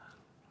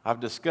I've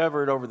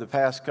discovered over the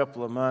past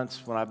couple of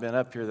months when I've been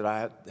up here that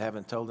I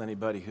haven't told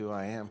anybody who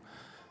I am,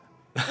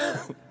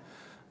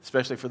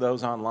 especially for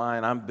those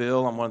online. I'm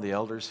Bill. I'm one of the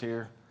elders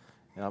here,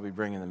 and I'll be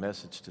bringing the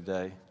message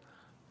today.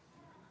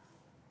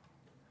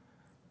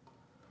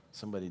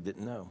 Somebody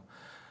didn't know.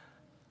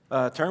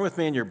 Turn with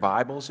me in your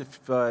Bibles,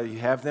 if you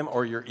have them,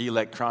 or your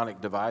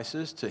electronic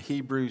devices, to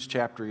Hebrews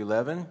chapter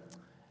 11,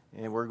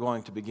 and we're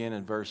going to begin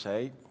in verse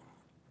 8.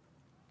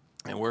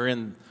 And we're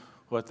in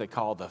what they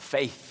call the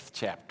faith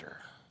chapter.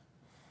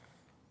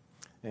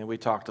 And we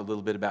talked a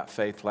little bit about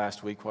faith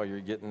last week while you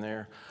were getting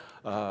there.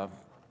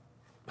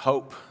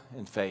 Hope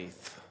and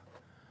faith.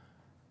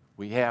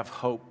 We have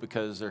hope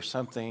because there's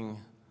something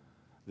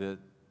that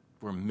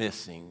we're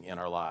missing in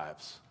our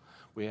lives.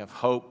 We have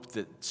hope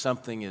that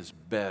something is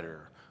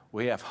better.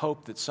 We have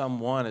hope that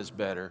someone is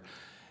better.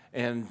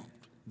 And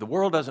the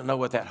world doesn't know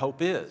what that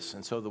hope is.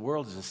 And so the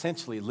world is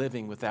essentially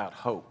living without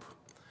hope.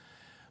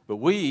 But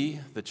we,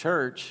 the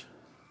church,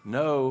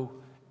 know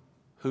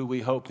who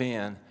we hope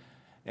in.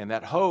 And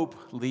that hope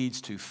leads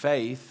to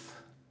faith,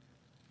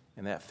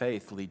 and that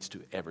faith leads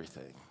to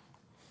everything.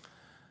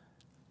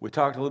 We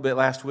talked a little bit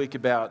last week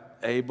about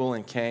Abel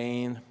and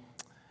Cain,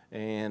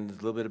 and a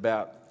little bit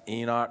about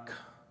Enoch,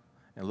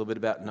 and a little bit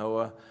about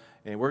Noah.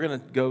 And we're going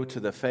to go to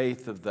the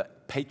faith of the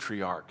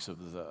patriarchs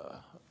of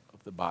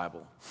the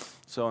Bible.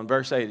 So in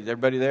verse 8, is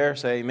everybody there?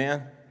 Say amen.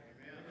 Amen.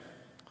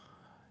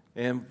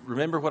 And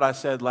remember what I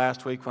said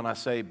last week when I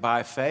say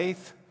by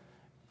faith,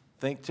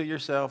 think to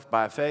yourself,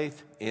 by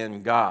faith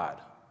in God.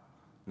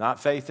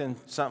 Not faith in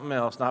something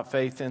else, not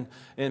faith in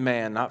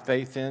man, not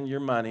faith in your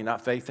money,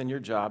 not faith in your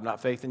job,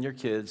 not faith in your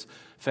kids.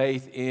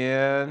 Faith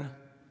in...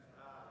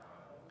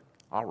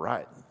 All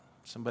right,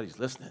 somebody's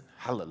listening.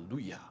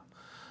 Hallelujah.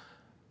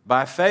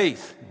 By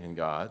faith in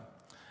God,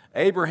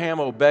 Abraham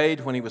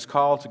obeyed when he was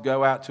called to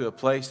go out to a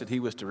place that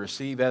he was to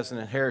receive as an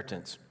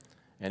inheritance.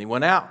 And he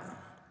went out,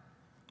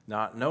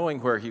 not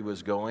knowing where he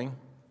was going.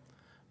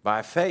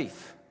 By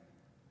faith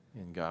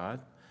in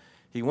God,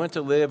 he went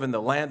to live in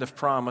the land of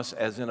promise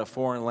as in a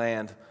foreign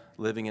land,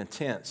 living in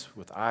tents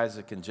with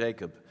Isaac and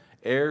Jacob,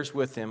 heirs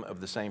with him of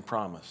the same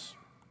promise.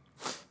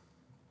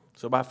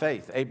 So by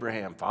faith,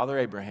 Abraham, Father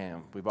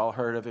Abraham, we've all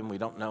heard of him, we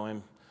don't know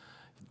him,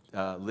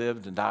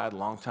 lived and died a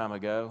long time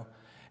ago,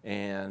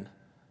 and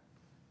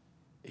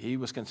he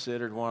was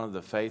considered one of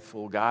the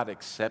faithful. God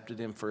accepted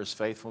him for his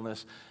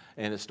faithfulness,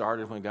 and it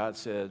started when God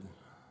said,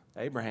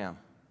 Abraham,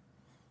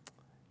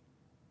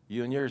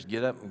 you and yours,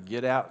 get up and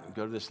get out and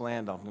go to this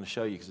land I'm going to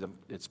show you because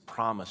it's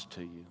promised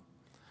to you.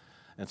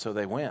 And so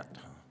they went.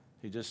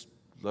 He just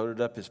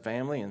loaded up his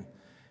family and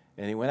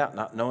he went out,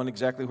 not knowing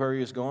exactly where he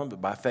was going,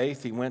 but by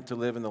faith he went to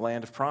live in the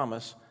land of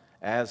promise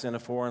as in a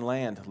foreign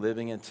land,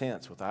 living in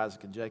tents with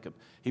Isaac and Jacob.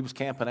 He was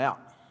camping out.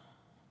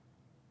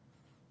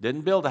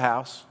 Didn't build a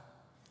house,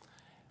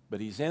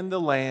 but he's in the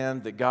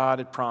land that God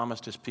had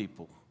promised his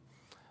people.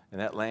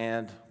 And that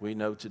land we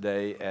know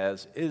today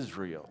as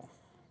Israel.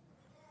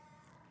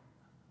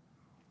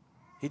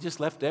 He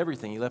just left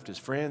everything. He left his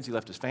friends, he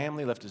left his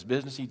family, he left his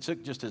business. He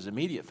took just his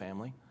immediate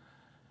family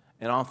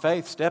and on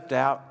faith stepped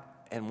out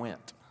and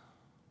went.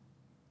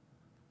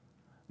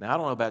 Now, I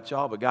don't know about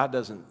y'all, but God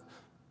doesn't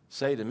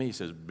say to me, he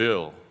says,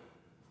 Bill,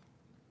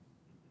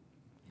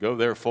 go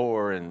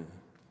therefore and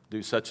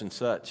do such and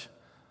such.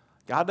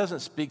 God doesn't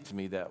speak to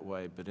me that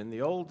way, but in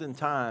the olden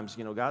times,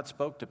 God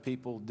spoke to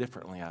people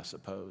differently, I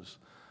suppose.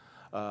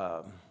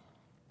 The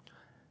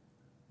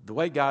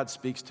way God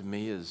speaks to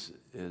me is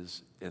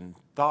in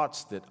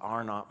thoughts that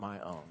are not my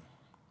own.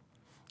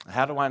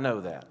 How do I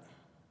know that?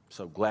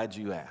 So glad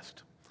you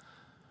asked.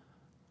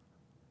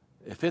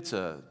 If it's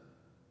a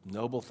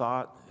noble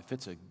thought, if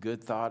it's a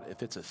good thought,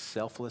 if it's a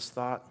selfless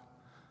thought,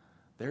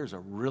 there's a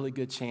really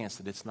good chance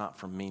that it's not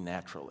from me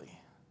naturally.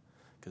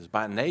 Because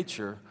by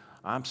nature,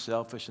 I'm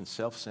selfish and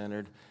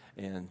self-centered,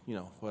 and,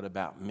 what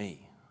about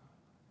me?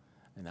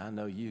 And I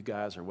know you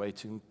guys are way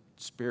too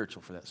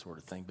spiritual for that sort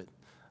of thing, but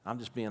I'm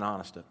just being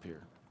honest up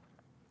here.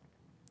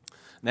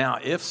 Now,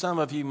 if some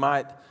of you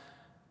might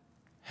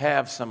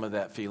have some of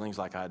that feelings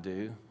like I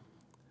do,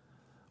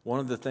 one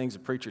of the things a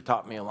preacher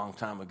taught me a long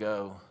time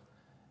ago,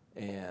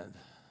 and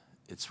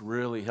it's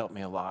really helped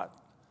me a lot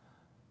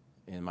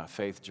in my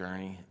faith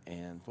journey,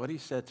 and what he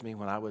said to me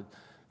when I would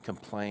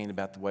complain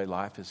about the way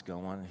life is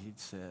going, he'd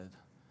said,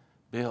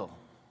 Bill,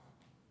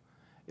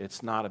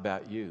 it's not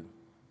about you.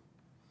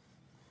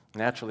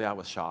 Naturally, I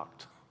was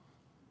shocked.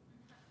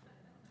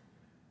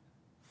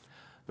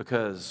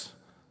 Because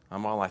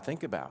I'm all I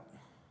think about.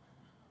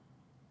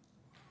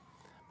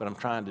 But I'm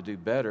trying to do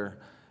better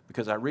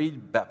because I read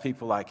about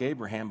people like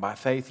Abraham. By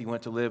faith, he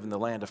went to live in the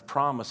land of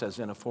promise as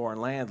in a foreign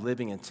land,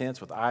 living in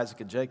tents with Isaac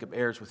and Jacob,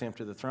 heirs with him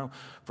to the throne.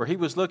 For he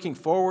was looking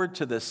forward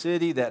to the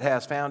city that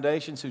has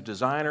foundations, whose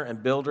designer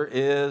and builder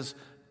is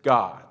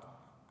God.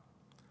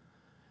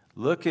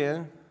 Look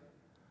in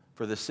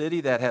for the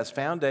city that has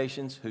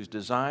foundations, whose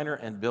designer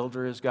and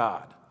builder is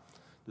God.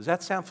 Does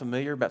that sound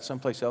familiar about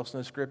someplace else in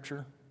the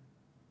Scripture?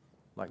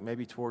 Like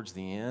maybe towards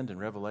the end in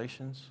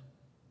Revelations?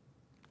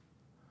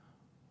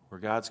 Where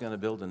God's going to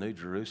build a new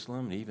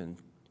Jerusalem and even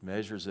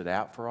measures it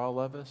out for all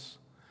of us.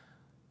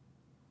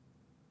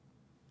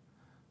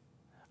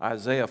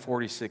 Isaiah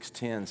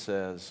 46:10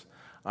 says,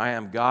 I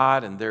am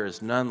God and there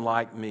is none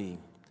like me,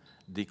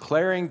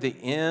 declaring the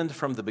end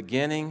from the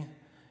beginning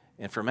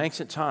and from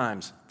ancient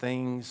times,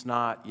 things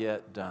not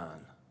yet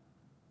done.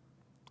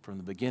 From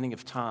the beginning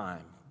of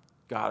time,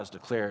 God has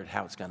declared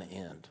how it's going to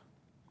end.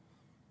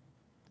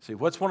 See,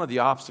 what's one of the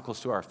obstacles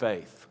to our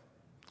faith?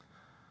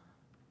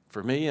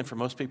 For me and for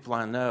most people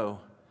I know,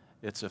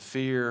 it's a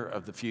fear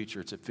of the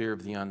future. It's a fear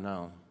of the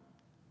unknown.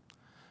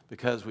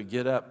 Because we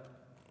get up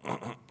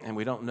and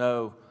we don't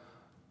know,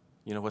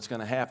 what's going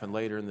to happen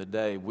later in the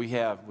day.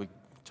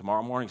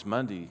 Tomorrow morning's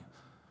Monday.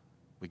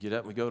 We get up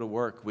and we go to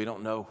work. We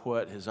don't know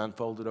what has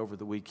unfolded over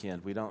the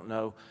weekend. We don't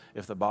know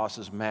if the boss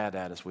is mad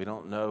at us. We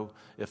don't know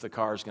if the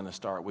car's going to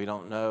start. We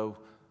don't know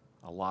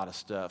a lot of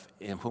stuff.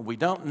 And when we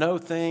don't know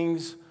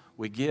things,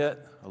 we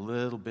get a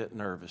little bit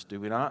nervous, do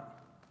we not?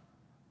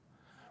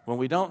 When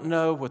we don't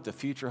know what the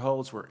future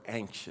holds, we're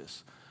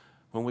anxious.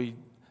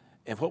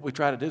 And what we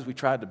try to do is we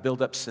try to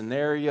build up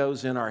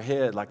scenarios in our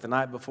head. Like the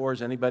night before,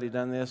 has anybody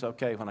done this?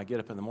 Okay, when I get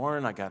up in the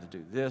morning, I got to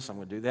do this, I'm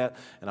going to do that,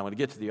 and I'm going to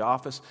get to the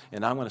office,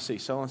 and I'm going to see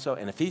so-and-so,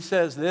 and if he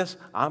says this,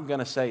 I'm going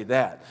to say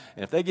that.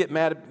 And if they get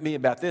mad at me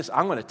about this,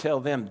 I'm going to tell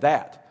them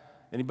that.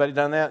 Anybody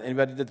done that?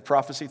 Anybody did the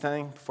prophecy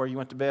thing before you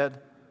went to bed?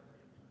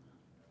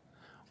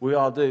 We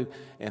all do.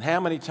 And how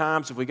many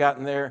times have we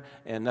gotten there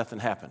and nothing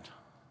happened?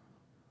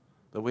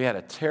 But we had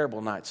a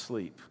terrible night's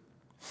sleep.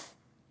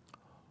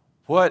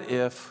 What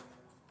if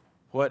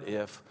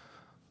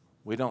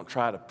we don't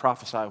try to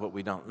prophesy what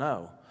we don't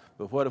know?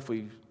 But what if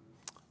we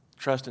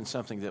trust in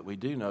something that we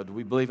do know? Do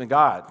we believe in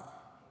God? Do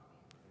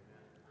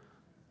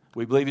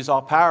we believe He's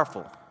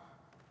all-powerful?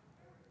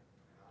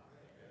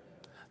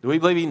 Do we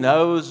believe He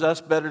knows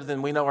us better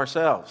than we know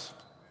ourselves?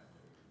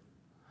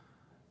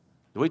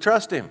 Do we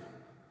trust Him?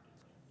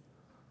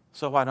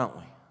 So why don't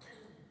we?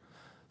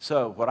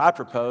 So what I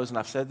propose, and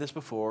I've said this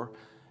before,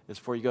 is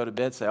before you go to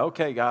bed, say,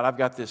 okay, God, I've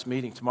got this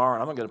meeting tomorrow,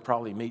 and I'm going to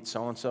probably meet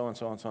so-and-so and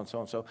so-and-so and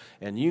so-and-so,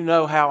 and you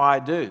know how I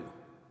do.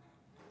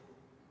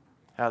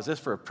 How's this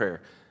for a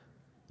prayer?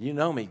 You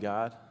know me,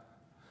 God.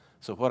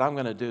 So what I'm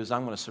going to do is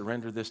I'm going to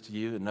surrender this to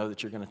you and know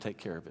that you're going to take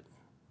care of it.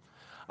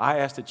 I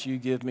ask that you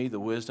give me the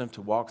wisdom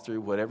to walk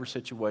through whatever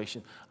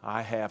situation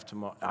I have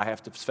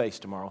to face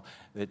tomorrow,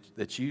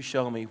 that you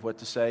show me what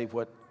to say,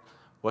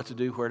 what to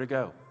do, where to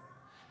go.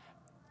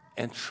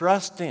 And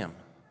trust Him.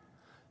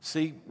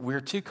 See, we're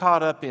too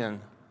caught up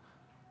in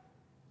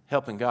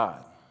helping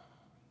God.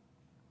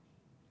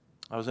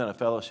 I was in a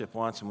fellowship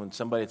once, and when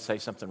somebody would say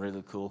something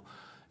really cool,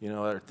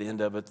 at the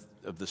end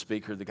of the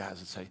speaker, the guys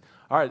would say,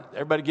 all right,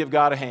 everybody give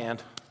God a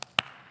hand.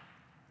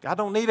 God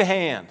don't need a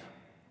hand.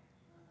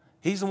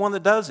 He's the one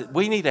that does it.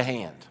 We need a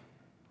hand.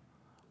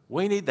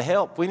 We need the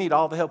help. We need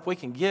all the help we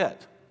can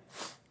get.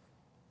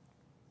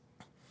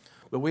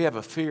 But we have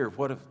a fear.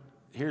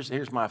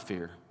 Here's my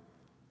fear.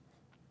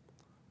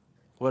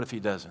 What if He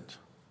doesn't?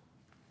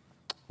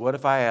 What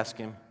if I ask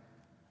Him,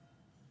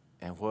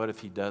 and what if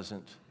He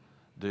doesn't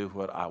do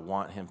what I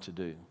want Him to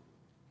do?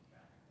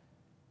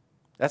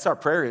 That's our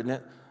prayer, isn't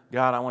it?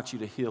 God, I want you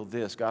to heal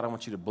this. God, I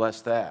want you to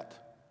bless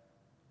that.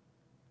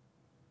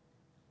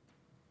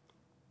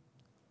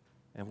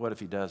 And what if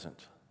He doesn't?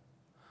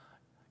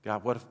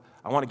 God, what if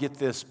I want to get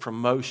this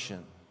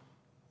promotion?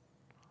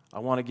 I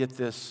want to get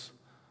this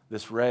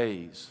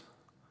raise.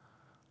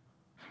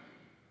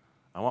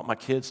 I want my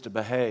kids to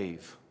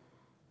behave.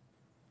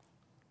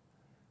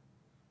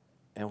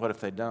 And what if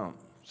they don't?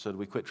 So do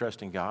we quit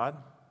trusting God?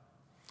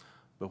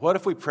 But what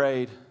if we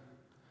prayed,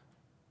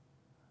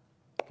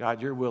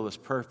 God, your will is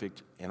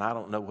perfect, and I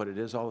don't know what it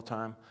is all the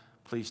time.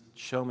 Please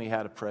show me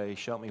how to pray.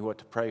 Show me what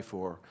to pray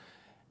for,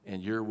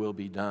 and your will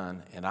be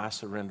done, and I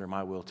surrender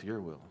my will to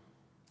your will.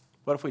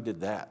 What if we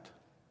did that?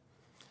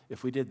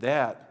 If we did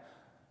that,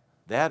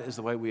 that is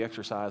the way we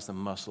exercise the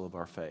muscle of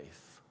our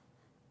faith.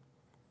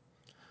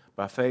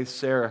 By faith,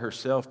 Sarah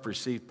herself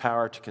received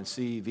power to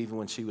conceive even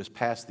when she was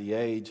past the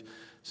age,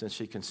 since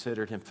she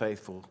considered him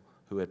faithful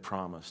who had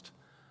promised.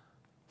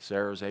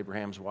 Sarah was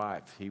Abraham's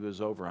wife. He was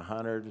over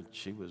 100.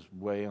 She was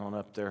way on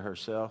up there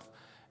herself.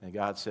 And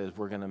God says,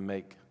 we're going to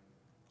make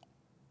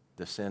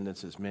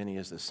descendants as many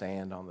as the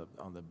sand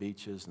on the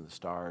beaches and the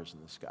stars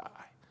in the sky.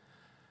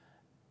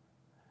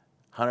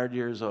 100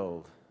 years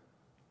old.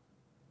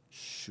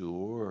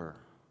 Sure.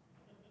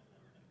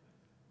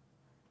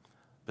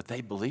 But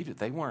they believed it.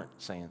 They weren't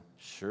saying,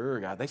 sure,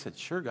 God. They said,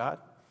 sure, God.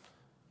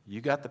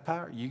 You got the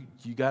power. You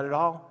got it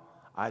all.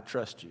 I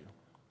trust you.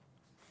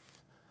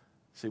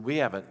 See, we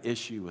have an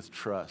issue with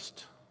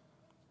trust.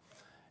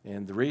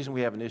 And the reason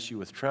we have an issue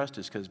with trust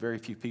is because very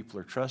few people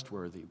are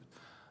trustworthy.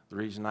 The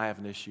reason I have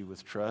an issue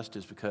with trust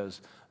is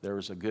because there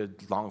was a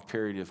good long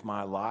period of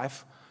my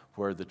life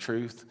where the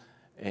truth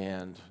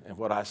and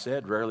what I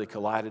said rarely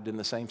collided in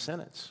the same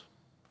sentence.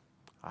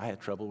 I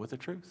had trouble with the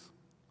truth.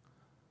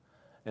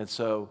 And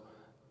so,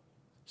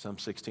 some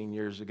 16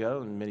 years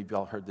ago, and many of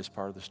y'all heard this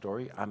part of the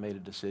story, I made a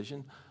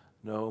decision,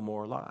 no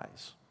more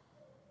lies.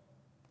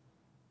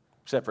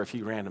 Except for a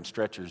few random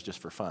stretchers just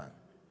for fun.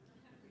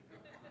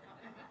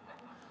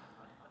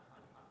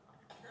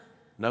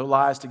 No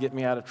lies to get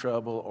me out of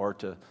trouble or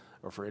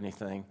for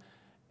anything.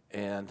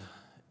 And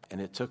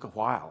it took a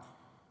while,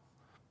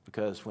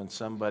 because when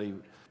somebody,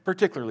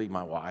 particularly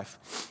my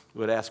wife,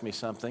 would ask me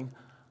something,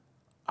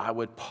 I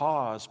would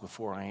pause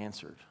before I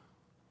answered.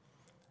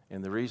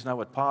 And the reason I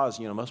would pause,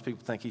 most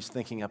people think he's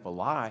thinking up a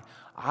lie.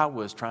 I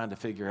was trying to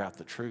figure out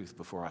the truth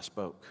before I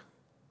spoke,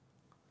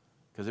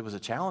 because it was a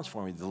challenge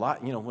for me. The lie,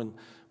 when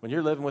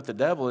you're living with the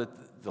devil,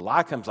 the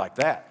lie comes like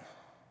that.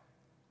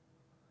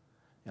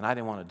 And I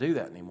didn't want to do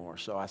that anymore.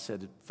 So I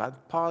said, if I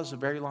pause a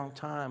very long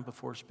time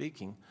before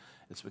speaking,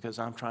 it's because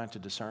I'm trying to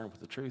discern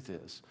what the truth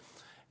is.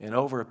 And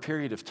over a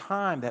period of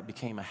time, that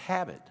became a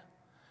habit.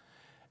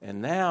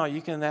 And now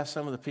you can ask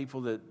some of the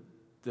people that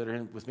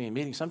are with me in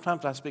meetings.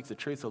 Sometimes I speak the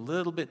truth a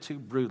little bit too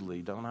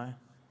brutally, don't I?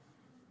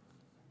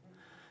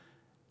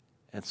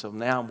 And so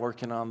now I'm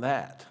working on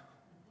that.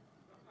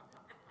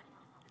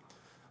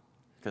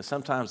 Because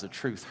sometimes the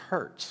truth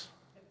hurts.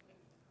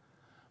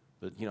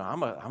 But,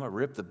 I'm a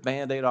rip the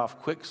Band-Aid off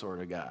quick sort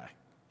of guy.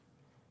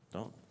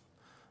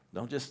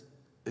 Don't just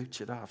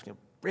ooch it off.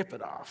 Rip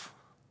it off.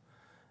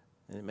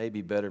 And it may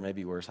be better,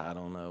 maybe worse, I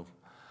don't know.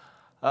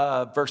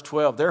 Verse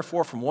 12,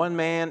 therefore from one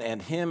man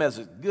and him as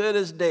good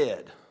as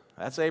dead,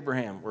 that's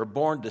Abraham, were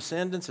born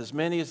descendants as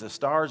many as the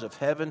stars of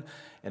heaven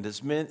and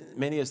as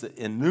many as the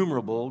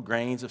innumerable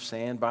grains of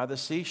sand by the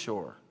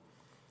seashore.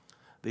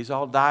 These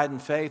all died in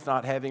faith,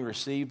 not having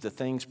received the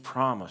things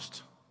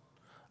promised.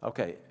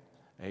 Okay,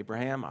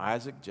 Abraham,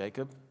 Isaac,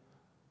 Jacob,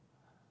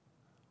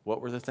 what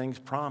were the things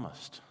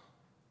promised?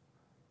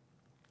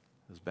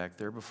 It was back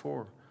there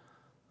before.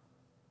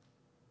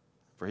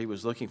 For he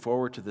was looking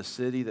forward to the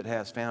city that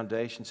has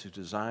foundations, whose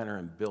designer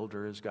and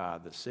builder is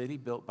God, the city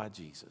built by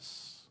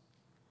Jesus.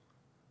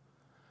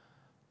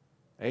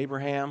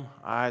 Abraham,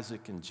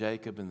 Isaac, and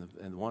Jacob, and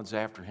the ones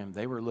after him,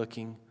 they were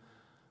looking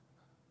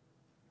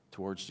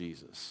towards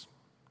Jesus.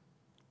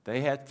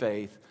 They had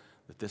faith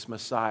that this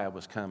Messiah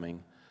was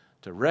coming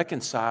to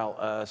reconcile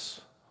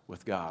us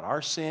with God.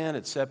 Our sin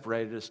had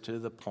separated us to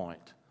the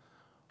point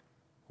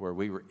where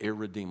we were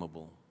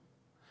irredeemable.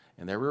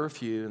 And there were a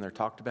few, and they're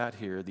talked about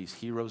here, these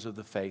heroes of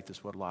the faith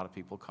is what a lot of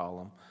people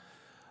call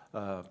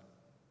them,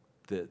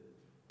 that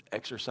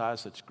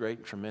exercised such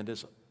great,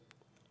 tremendous,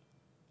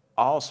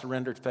 all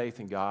surrendered faith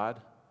in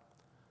God,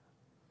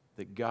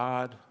 that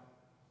God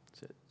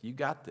said, you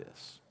got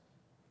this.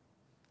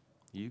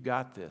 You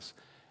got this.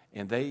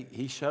 And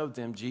he showed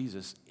them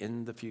Jesus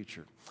in the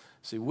future.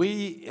 See,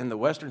 we in the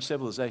Western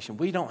civilization,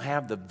 we don't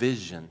have the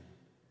vision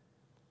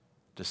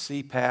to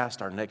see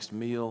past our next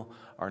meal,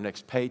 our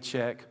next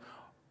paycheck,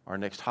 our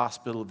next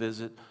hospital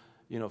visit,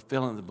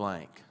 fill in the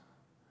blank.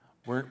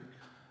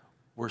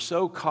 We're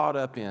so caught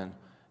up in,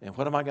 and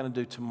what am I going to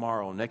do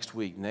tomorrow, next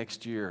week,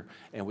 next year?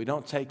 And we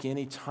don't take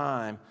any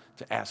time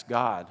to ask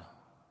God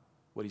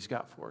what he's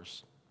got for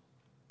us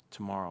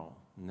tomorrow,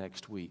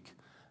 next week,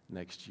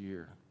 next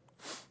year.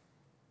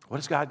 What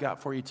has God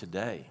got for you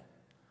today?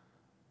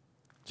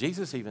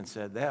 Jesus even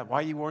said that. Why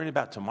are you worrying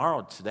about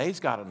tomorrow? Today's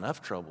got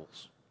enough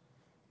troubles.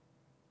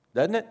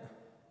 Doesn't it?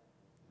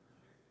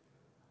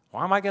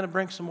 Why am I going to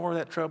bring some more of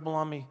that trouble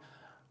on me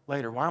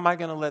later? Why am I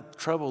going to let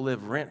trouble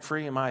live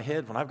rent-free in my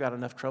head when I've got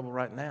enough trouble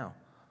right now?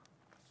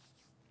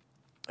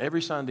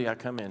 Every Sunday I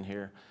come in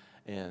here,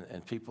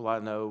 and people I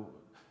know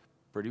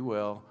pretty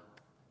well,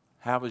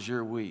 how was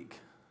your week?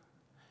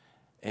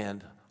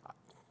 And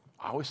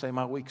I always say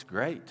my week's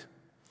great.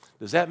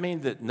 Does that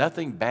mean that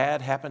nothing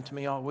bad happened to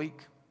me all week?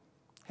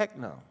 Heck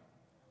no.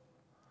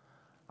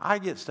 I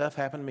get stuff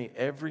happen to me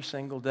every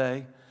single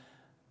day,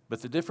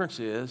 but the difference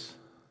is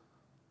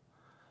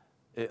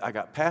I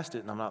got past it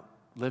and I'm not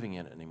living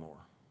in it anymore.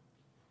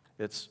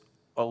 It's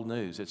old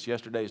news. It's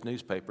yesterday's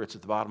newspaper. It's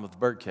at the bottom of the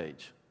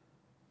birdcage.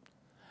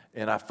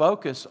 And I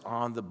focus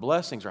on the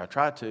blessings, or I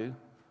try to,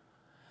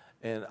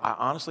 and I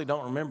honestly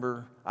don't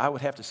remember. I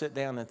would have to sit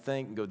down and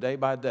think and go day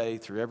by day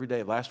through every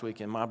day of last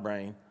week in my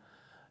brain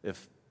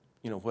if,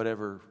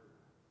 whatever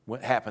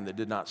happened that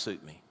did not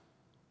suit me,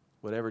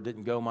 whatever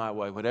didn't go my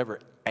way, whatever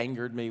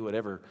angered me,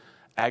 whatever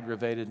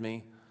aggravated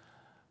me.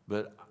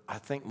 But I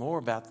think more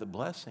about the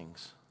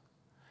blessings.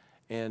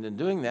 And in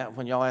doing that,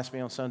 when y'all ask me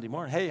on Sunday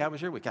morning, hey, how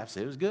was your week? I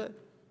say it was good.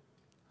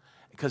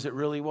 Because it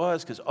really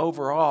was, because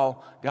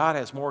overall, God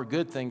has more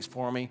good things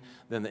for me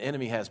than the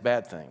enemy has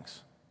bad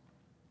things.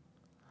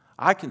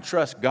 I can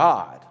trust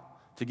God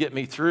to get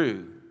me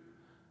through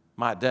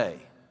my day.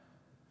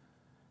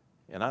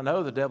 And I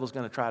know the devil's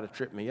going to try to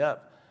trip me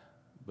up,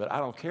 but I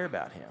don't care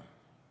about him.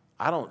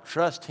 I don't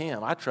trust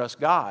him. I trust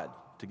God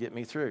to get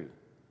me through.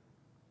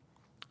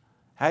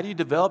 How do you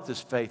develop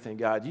this faith in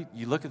God?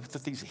 You look at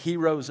what these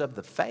heroes of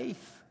the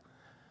faith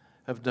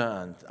have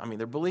done. I mean,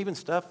 they're believing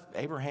stuff.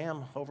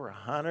 Abraham, over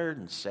 100,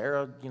 and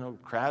Sarah,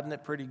 crowding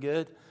it pretty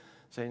good,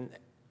 saying,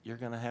 you're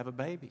going to have a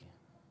baby.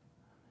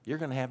 You're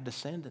going to have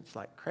descendants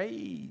like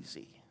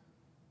crazy.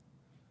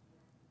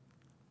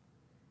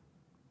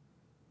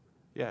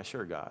 Yeah,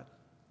 sure, God.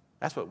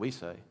 That's what we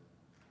say.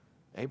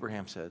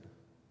 Abraham said,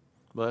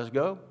 well, let's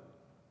go.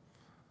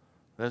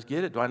 Let's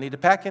get it. Do I need to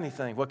pack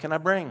anything? What can I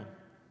bring?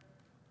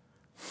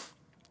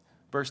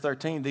 Verse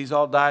 13, these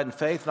all died in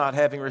faith, not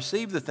having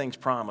received the things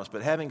promised,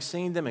 but having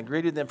seen them and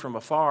greeted them from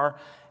afar,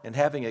 and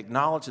having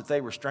acknowledged that they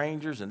were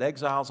strangers and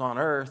exiles on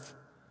earth.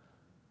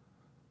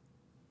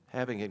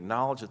 Having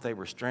acknowledged that they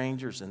were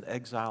strangers and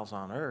exiles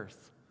on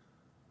earth.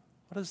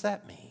 What does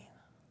that mean?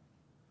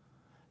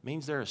 It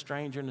means they're a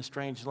stranger in a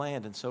strange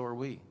land, and so are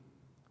we.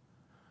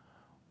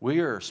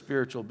 We are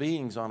spiritual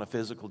beings on a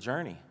physical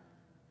journey.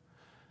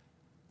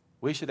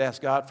 We should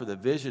ask God for the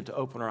vision to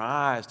open our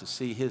eyes to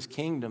see His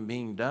kingdom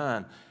being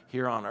done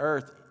here on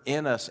earth,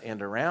 in us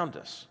and around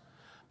us.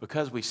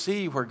 Because we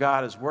see where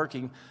God is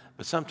working,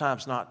 but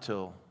sometimes not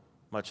till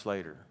much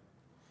later.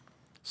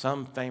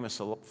 Some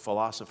famous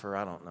philosopher,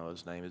 I don't know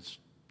his name, it's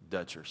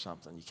Dutch or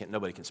something.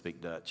 Nobody can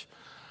speak Dutch.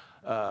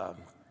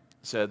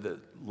 Said that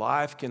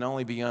life can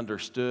only be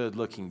understood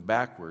looking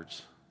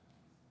backwards,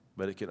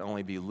 but it can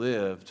only be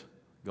lived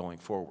going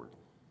forward.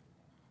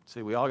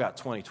 See, we all got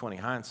 20/20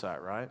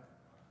 hindsight, right?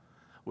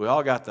 We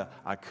all got the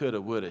I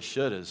coulda, woulda,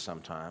 shouldas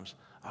sometimes.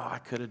 Oh, I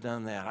could have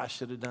done that. I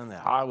should have done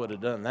that. I would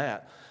have done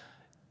that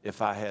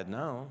if I had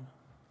known.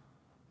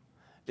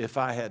 If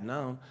I had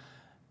known.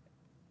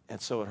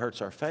 And so it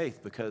hurts our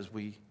faith because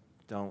we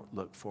don't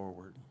look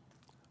forward.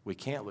 We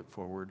can't look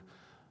forward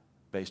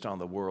based on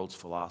the world's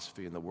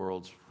philosophy and the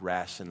world's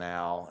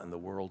rationale and the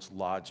world's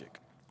logic.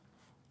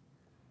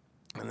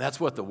 And that's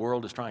what the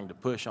world is trying to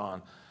push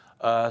on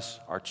us,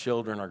 our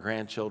children, our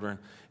grandchildren,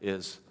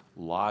 is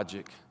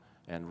logic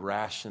and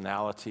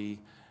rationality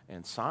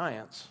and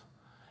science.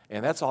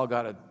 And that's all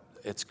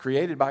it's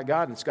created by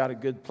God and it's got a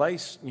good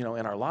place, in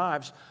our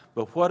lives.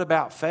 But what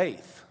about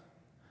faith?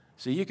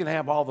 See, you can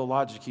have all the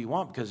logic you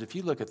want because if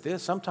you look at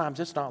this, sometimes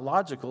it's not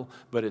logical,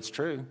 but it's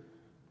true.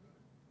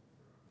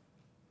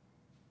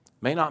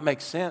 May not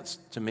make sense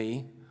to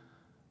me,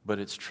 but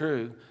it's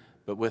true.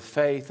 But with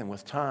faith and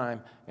with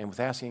time and with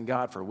asking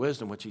God for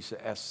wisdom, which He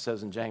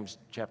says in James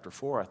chapter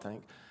 4, I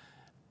think,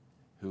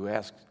 who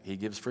asks, He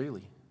gives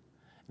freely.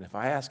 And if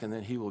I ask Him,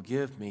 then He will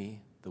give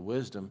me the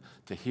wisdom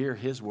to hear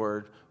His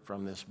word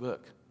from this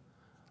book.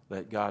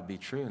 Let God be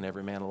true and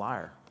every man a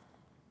liar.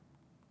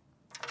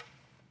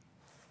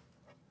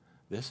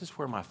 This is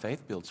where my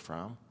faith builds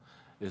from,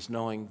 is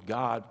knowing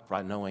God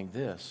by knowing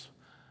this,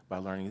 by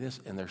learning this.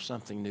 And there's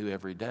something new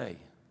every day.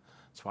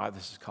 That's why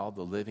this is called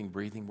the living,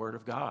 breathing Word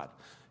of God.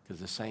 Because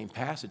the same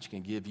passage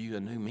can give you a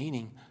new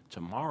meaning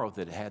tomorrow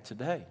that it had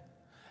today.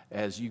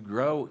 As you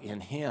grow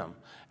in Him,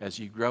 as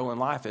you grow in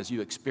life, as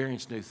you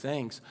experience new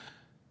things,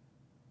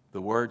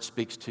 the Word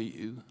speaks to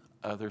you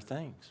other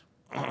things.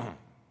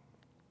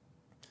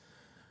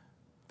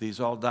 These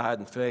all died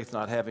in faith,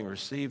 not having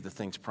received the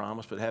things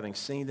promised, but having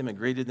seen them and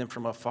greeted them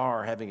from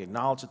afar, having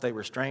acknowledged that they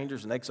were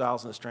strangers and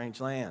exiles in a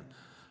strange land.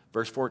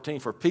 Verse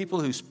 14, for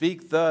people who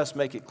speak thus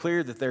make it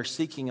clear that they're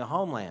seeking a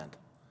homeland.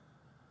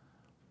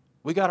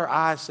 We got our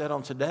eyes set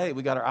on today.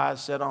 We got our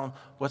eyes set on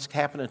what's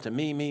happening to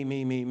me,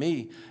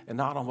 and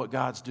not on what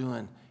God's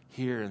doing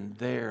here and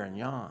there and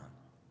yon.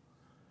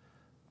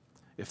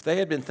 If they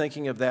had been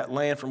thinking of that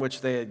land from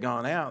which they had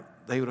gone out,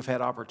 they would have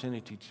had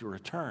opportunity to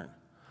return.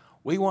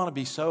 We want to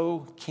be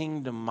so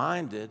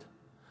kingdom-minded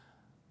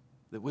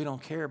that we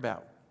don't care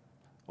about,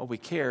 well, we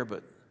care,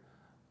 but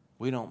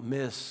we don't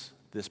miss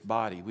this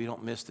body. We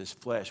don't miss this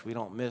flesh. We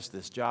don't miss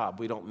this job.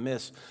 We don't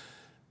miss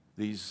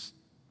these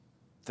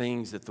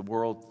things that the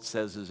world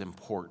says is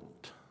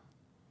important.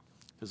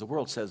 Because the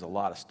world says a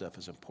lot of stuff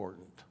is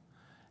important,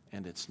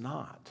 and it's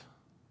not.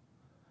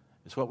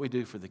 It's what we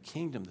do for the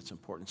kingdom that's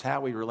important. It's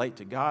how we relate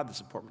to God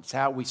that's important. It's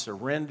how we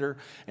surrender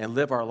and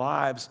live our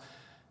lives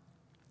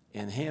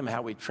in Him,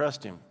 how we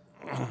trust Him.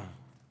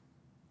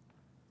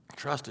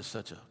 Trust is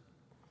such a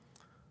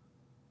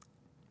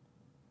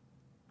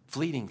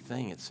fleeting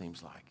thing, it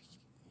seems like.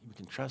 You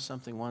can trust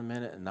something one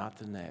minute and not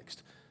the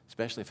next,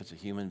 especially if it's a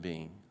human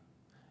being.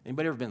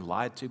 Anybody ever been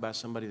lied to by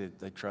somebody that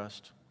they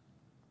trust?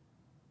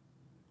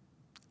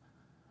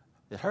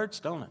 It hurts,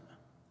 don't it?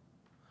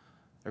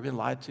 Ever been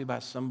lied to by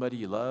somebody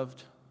you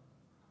loved?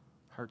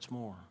 Hurts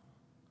more.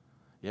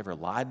 You ever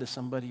lied to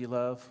somebody you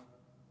love?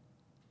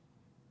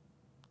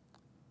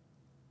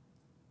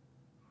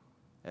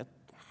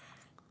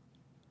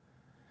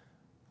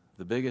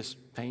 The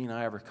biggest pain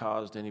I ever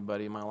caused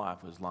anybody in my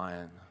life was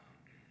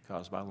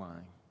caused by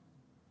lying.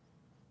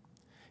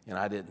 And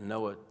I didn't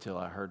know it till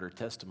I heard her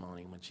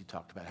testimony when she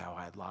talked about how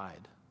I had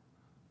lied.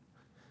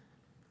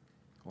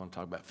 I want to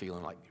talk about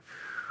feeling like,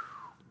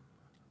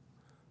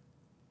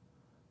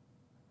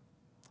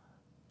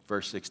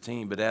 Verse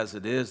 16, but as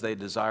it is, they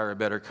desire a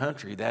better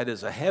country, that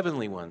is a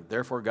heavenly one.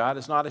 Therefore, God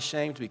is not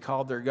ashamed to be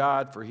called their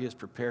God, for He has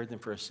prepared them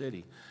for a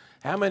city.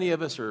 How many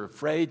of us are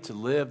afraid to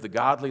live the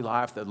godly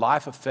life, the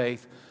life of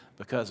faith,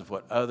 because of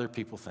what other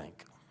people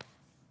think?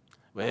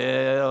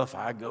 Well, if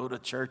I go to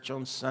church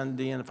on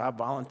Sunday and if I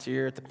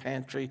volunteer at the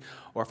pantry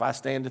or if I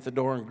stand at the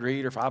door and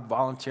greet or if I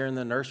volunteer in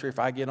the nursery, if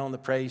I get on the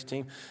praise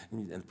team,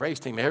 and the praise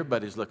team,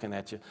 everybody's looking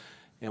at you.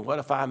 And what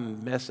if I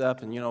mess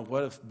up and,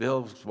 what if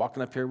Bill's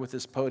walking up here with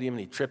this podium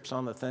and he trips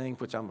on the thing,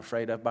 which I'm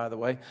afraid of, by the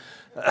way.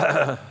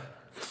 The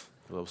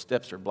little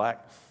steps are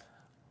black.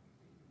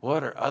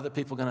 What are other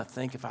people going to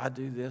think if I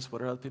do this?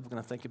 What are other people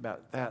going to think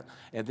about that?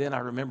 And then I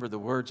remember the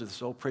words of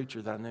this old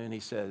preacher that I knew, and he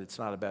said, it's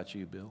not about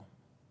you, Bill.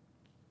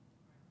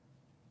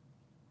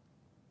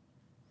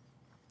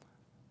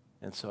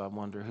 And so I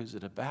wonder, who's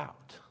it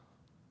about?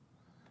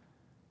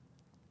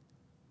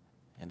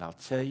 And I'll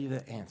tell you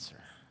the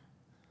answer.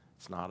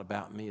 It's not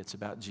about me, it's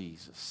about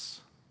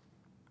Jesus.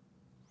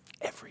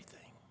 Everything.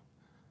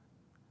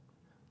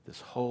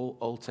 This whole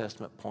Old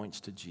Testament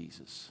points to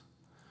Jesus.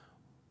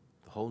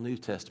 The whole New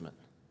Testament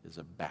is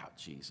about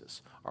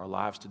Jesus. Our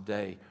lives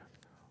today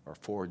are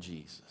for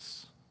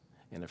Jesus.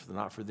 And if they're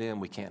not for them,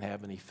 we can't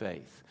have any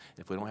faith.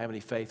 If we don't have any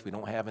faith, we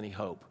don't have any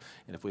hope.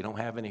 And if we don't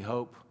have any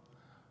hope,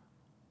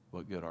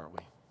 what good are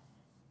we?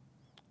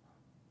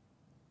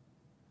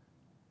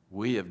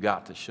 We have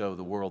got to show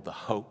the world the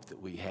hope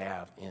that we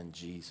have in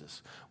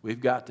Jesus. We've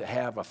got to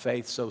have a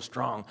faith so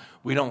strong,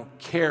 we don't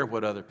care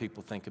what other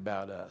people think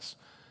about us.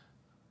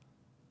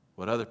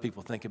 What other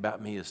people think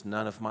about me is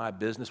none of my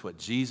business. What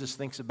Jesus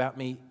thinks about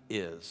me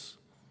is.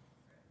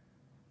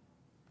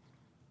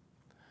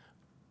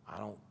 I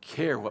don't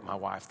care what my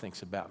wife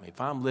thinks about me. If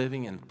I'm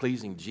living and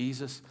pleasing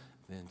Jesus,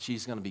 then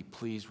she's going to be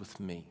pleased with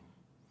me.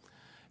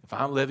 If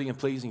I'm living and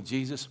pleasing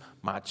Jesus,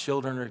 my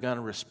children are going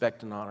to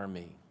respect and honor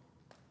me.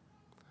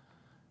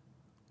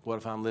 What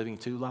if I'm living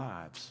two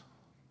lives?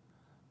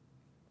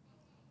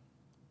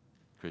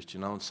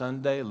 Christian on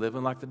Sunday,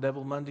 living like the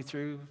devil Monday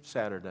through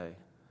Saturday.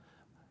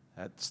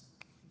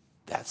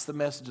 That's the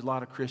message a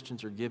lot of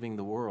Christians are giving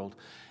the world.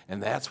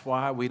 And that's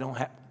why we don't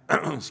have,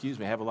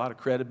 have a lot of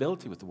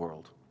credibility with the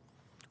world.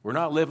 We're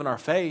not living our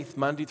faith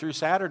Monday through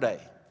Saturday.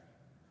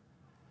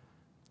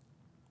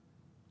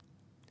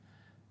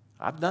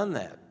 I've done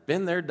that.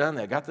 Been there, done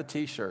that. Got the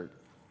t-shirt.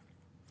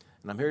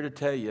 And I'm here to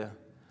tell you,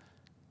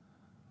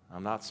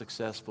 I'm not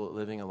successful at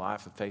living a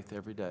life of faith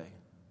every day.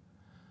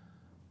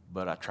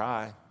 But I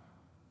try.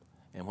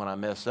 And when I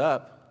mess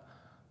up,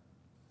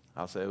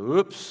 I'll say,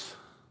 oops,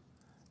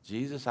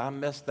 Jesus, I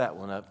messed that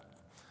one up.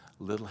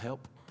 A little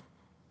help.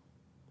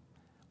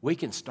 We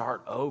can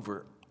start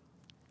over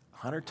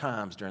 100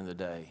 times during the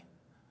day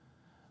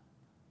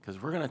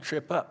because we're going to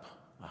trip up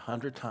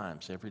 100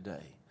 times every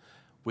day.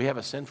 We have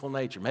a sinful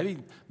nature.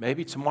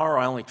 Maybe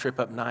tomorrow I only trip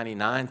up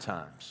 99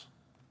 times.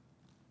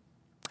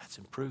 That's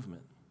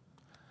improvement.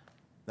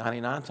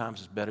 99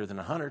 times is better than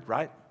 100,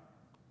 right?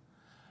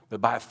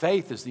 But by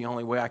faith is the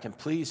only way I can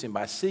please Him.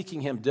 By seeking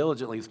Him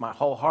diligently with my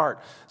whole heart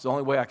is the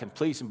only way I can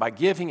please Him. By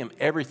giving Him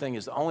everything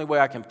is the only way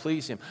I can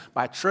please Him.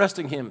 By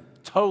trusting Him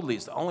totally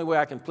is the only way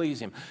I can please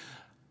Him.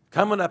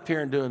 Coming up here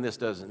and doing this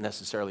doesn't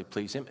necessarily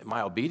please Him.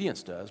 My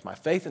obedience does. My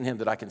faith in Him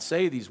that I can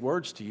say these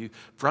words to you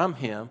from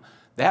Him,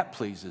 that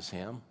pleases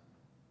Him.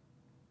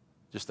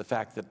 Just the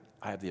fact that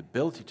I have the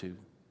ability to.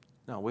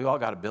 No, we all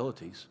got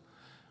abilities.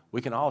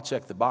 We can all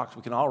check the box.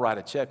 We can all write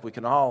a check. We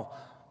can all,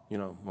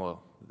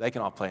 they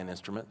can all play an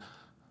instrument.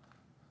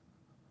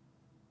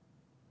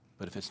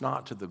 But if it's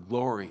not to the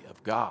glory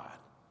of God,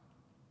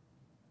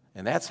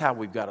 and that's how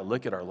we've got to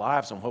look at our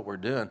lives and what we're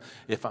doing.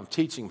 If I'm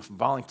teaching, if I'm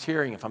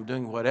volunteering, if I'm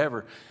doing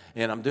whatever,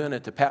 and I'm doing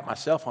it to pat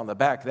myself on the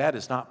back, that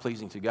is not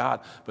pleasing to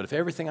God. But if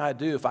everything I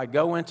do, if I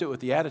go into it with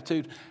the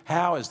attitude,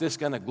 how is this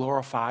going to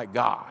glorify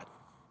God?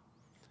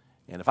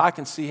 And if I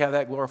can see how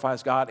that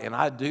glorifies God, and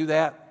I do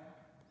that,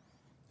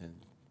 then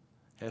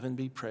heaven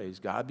be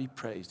praised, God be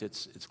praised.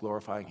 It's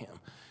glorifying Him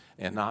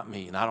and not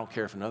me. And I don't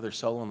care if another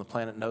soul on the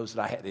planet knows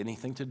that I had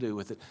anything to do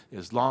with it,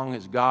 as long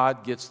as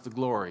God gets the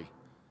glory.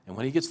 And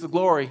when He gets the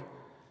glory,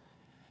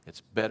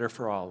 it's better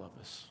for all of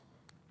us.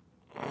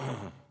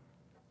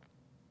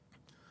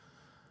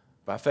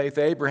 By faith,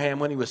 Abraham,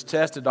 when he was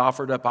tested,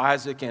 offered up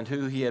Isaac, and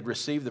who he had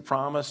received the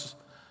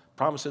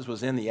promises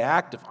was in the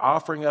act of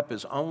offering up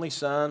his only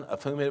son,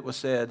 of whom it was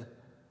said,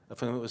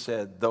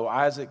 though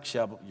Isaac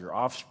shall your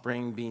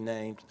offspring be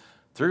named,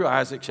 through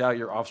Isaac shall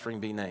your offspring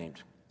be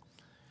named.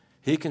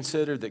 He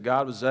considered that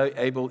God was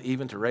able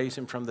even to raise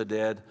him from the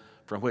dead,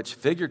 from which,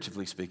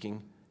 figuratively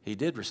speaking, He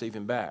did receive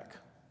him back.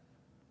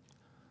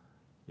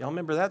 Y'all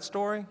remember that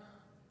story?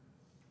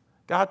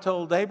 God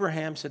told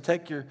Abraham, said,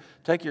 take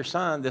your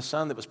son, this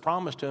son that was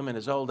promised to him in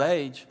his old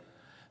age,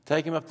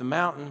 take him up the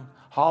mountain,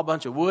 haul a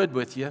bunch of wood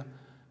with you,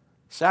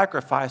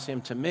 sacrifice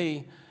him to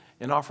me,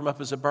 and offer him up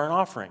as a burnt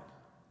offering.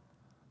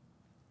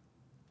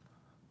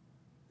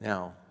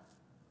 Now,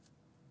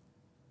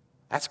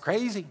 that's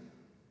crazy.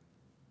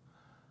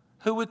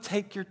 Who would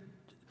take your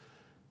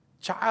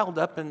child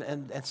up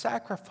and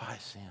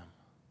sacrifice him?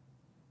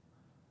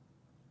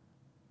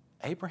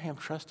 Abraham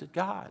trusted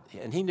God,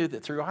 and he knew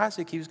that through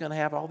Isaac he was going to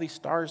have all these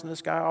stars in the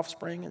sky,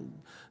 offspring, and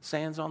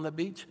sands on the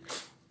beach.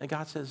 And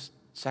God says,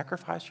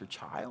 sacrifice your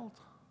child?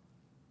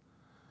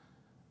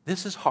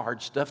 This is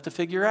hard stuff to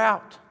figure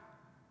out.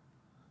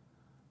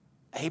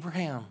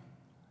 Abraham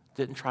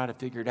didn't try to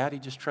figure it out. He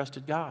just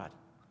trusted God.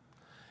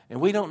 And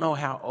we don't know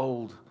how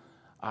old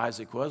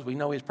Isaac was. We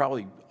know he's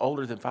probably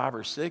older than 5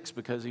 or 6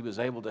 because he was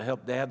able to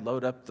help Dad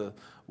load up the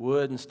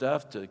wood and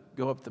stuff to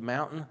go up the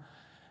mountain.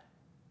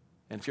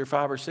 And if you're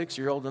 5 or 6,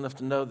 you're old enough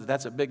to know that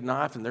that's a big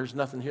knife and there's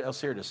nothing else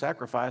here to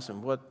sacrifice.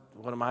 And what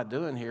am I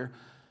doing here?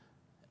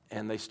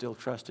 and they still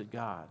trusted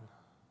God.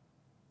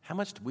 How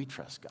much do we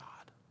trust God?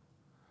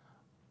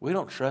 We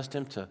don't trust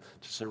Him to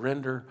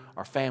surrender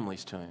our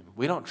families to Him.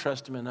 We don't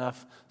trust Him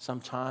enough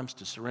sometimes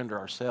to surrender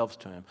ourselves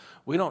to Him.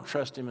 We don't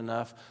trust Him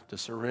enough to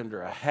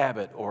surrender a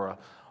habit or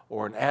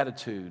an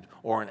attitude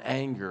or an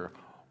anger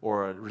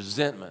or a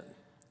resentment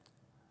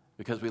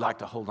because we like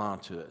to hold on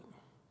to it.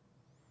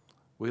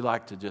 We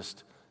like to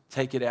just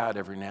take it out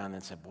every now and then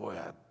and say, boy,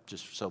 I'm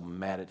just so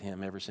mad at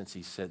him ever since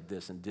he said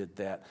this and did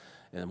that.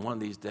 And one of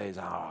these days,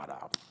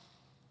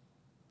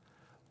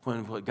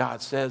 when what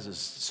God says is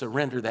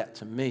surrender that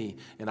to me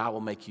and I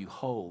will make you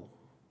whole.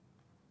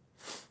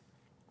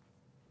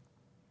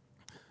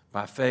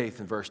 By faith,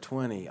 in verse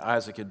 20,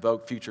 Isaac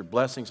invoked future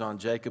blessings on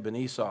Jacob and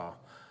Esau.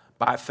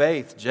 By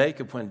faith,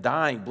 Jacob, when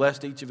dying,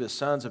 blessed each of his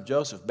sons of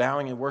Joseph,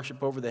 bowing in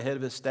worship over the head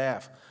of his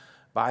staff.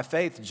 By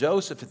faith,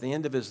 Joseph, at the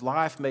end of his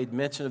life, made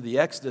mention of the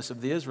exodus of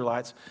the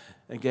Israelites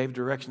and gave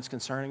directions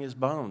concerning his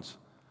bones.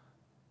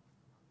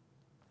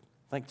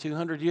 I think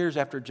 200 years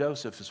after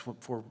Joseph is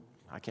for,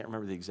 I can't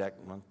remember the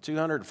exact one,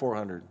 200 or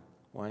 400,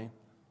 Wayne?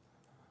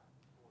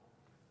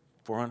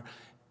 400.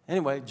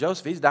 Anyway,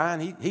 Joseph, he's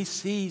dying. He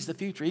sees the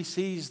future. He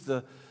sees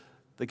the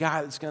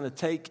guy that's going to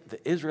take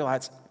the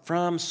Israelites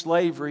from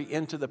slavery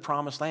into the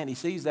promised land. He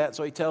sees that,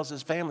 so he tells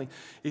his family,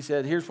 he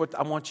said, here's what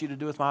I want you to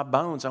do with my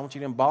bones. I want you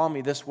to embalm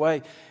me this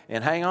way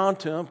and hang on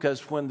to them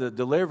because when the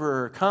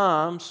deliverer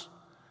comes,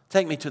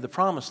 take me to the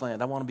promised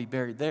land. I want to be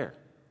buried there.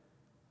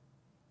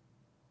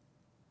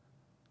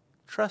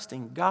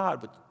 Trusting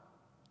God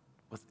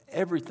with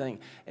everything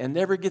and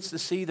never gets to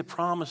see the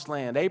promised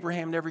land.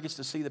 Abraham never gets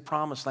to see the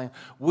promised land.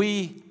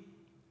 We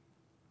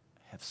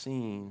have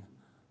seen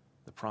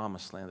the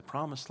promised land. The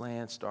promised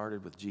land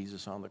started with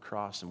Jesus on the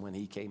cross and when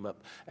he came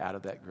up out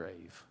of that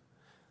grave.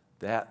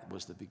 That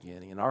was the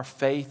beginning. And our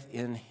faith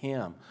in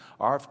him,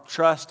 our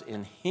trust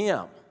in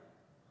him,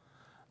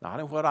 not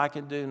in what I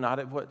can do, not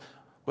in what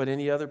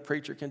any other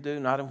preacher can do,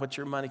 not in what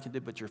your money can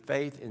do, but your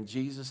faith in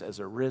Jesus as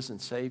a risen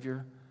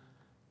Savior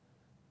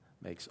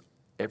makes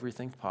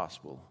everything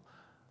possible.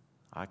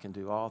 I can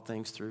do all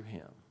things through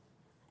him.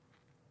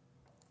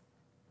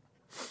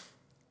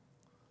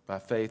 By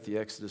faith, the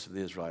exodus of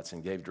the Israelites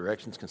and gave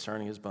directions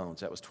concerning his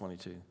bones. That was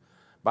 22.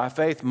 By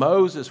faith,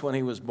 Moses, when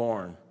he was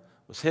born,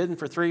 was hidden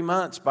for 3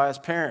 months by his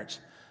parents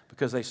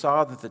because they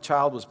saw that the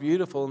child was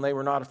beautiful and they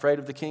were not afraid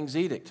of the king's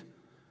edict.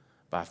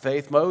 By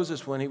faith,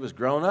 Moses, when he was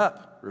grown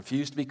up,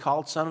 refused to be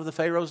called son of the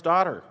Pharaoh's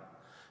daughter,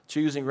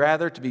 choosing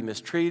rather to be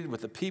mistreated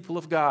with the people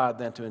of God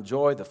than to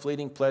enjoy the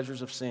fleeting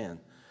pleasures of sin.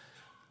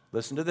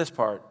 Listen to this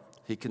part.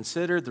 He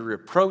considered the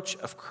reproach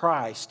of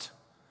Christ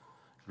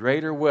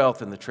greater wealth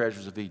than the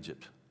treasures of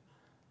Egypt.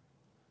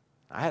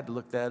 I had to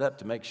look that up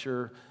to make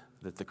sure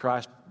that the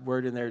Christ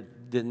word in there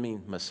didn't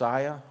mean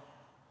Messiah.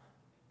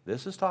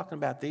 This is talking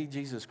about the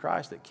Jesus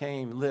Christ that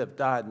came, lived,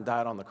 died, and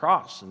died on the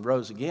cross and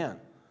rose again.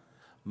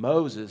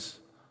 Moses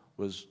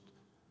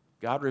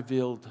God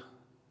revealed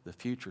the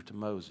future to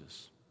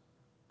Moses.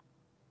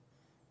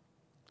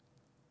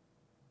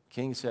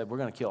 King said, we're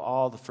going to kill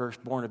all the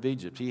firstborn of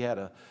Egypt. He had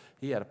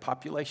a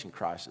population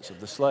crisis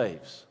of the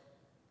slaves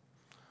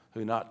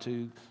who not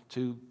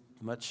too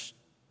much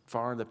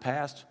far in the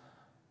past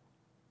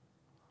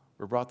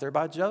were brought there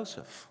by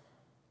Joseph,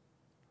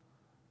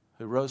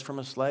 who rose from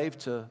a slave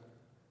to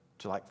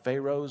like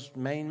Pharaoh's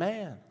main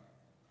man.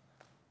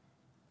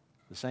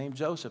 The same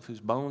Joseph whose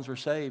bones were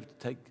saved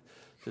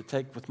to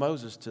take with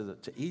Moses to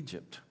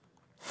Egypt.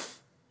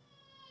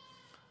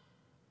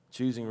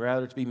 Choosing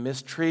rather to be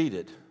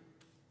mistreated.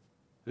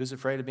 Who's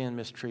afraid of being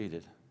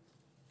mistreated?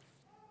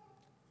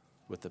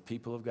 With the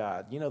people of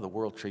God. You know the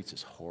world treats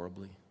us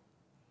horribly.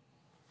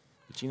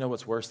 But you know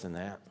what's worse than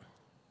that?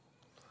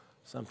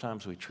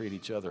 Sometimes we treat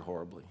each other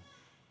horribly.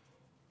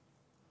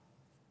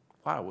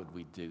 Why would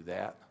we do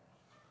that?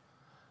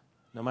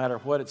 No matter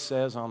what it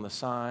says on the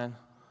sign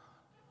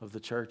of the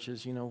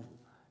churches,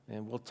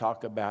 and we'll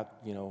talk about,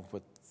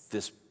 what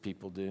this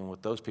people do and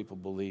what those people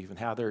believe and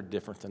how they're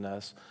different than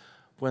us.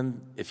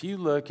 If you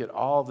look at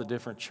all the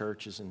different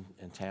churches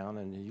in town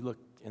and you look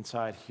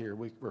inside here,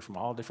 we're from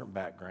all different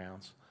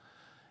backgrounds,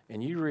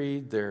 and you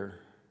read their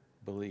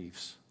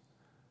beliefs.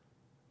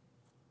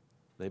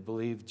 They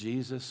believe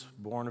Jesus,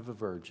 born of a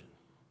virgin,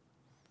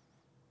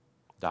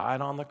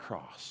 died on the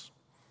cross,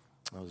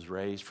 and was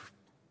raised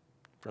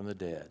from the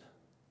dead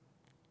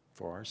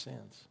for our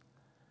sins.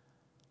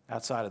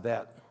 Outside of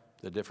that,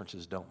 the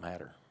differences don't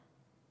matter.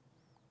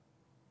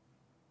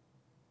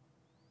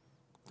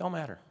 Don't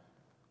matter.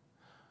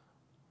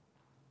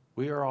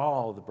 We are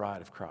all the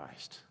bride of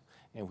Christ,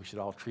 and we should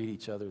all treat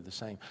each other the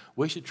same.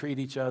 We should treat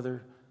each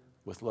other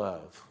with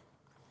love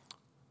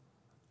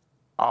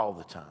all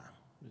the time.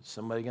 Is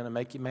somebody going to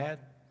make you mad?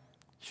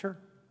 Sure.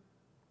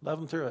 Love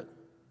them through it.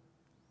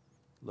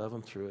 Love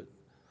them through it.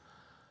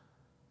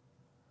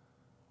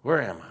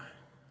 Where am I?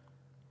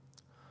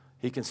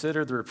 He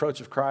considered the reproach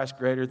of Christ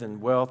greater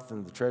than wealth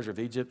and the treasure of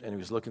Egypt, and he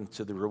was looking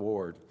to the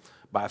reward.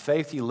 By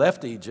faith he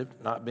left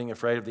Egypt, not being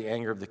afraid of the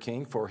anger of the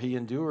king, for he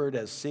endured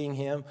as seeing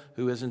him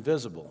who is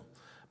invisible.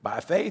 By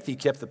faith, he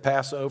kept the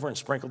Passover and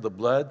sprinkled the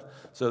blood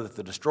so that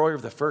the destroyer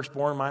of the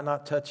firstborn might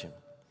not touch him.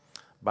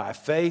 By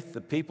faith,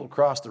 the people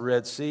crossed the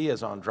Red Sea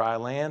as on dry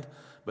land,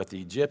 but the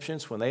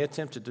Egyptians, when they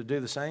attempted to do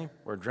the same,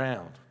 were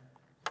drowned.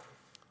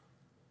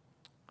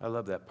 I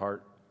love that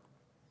part.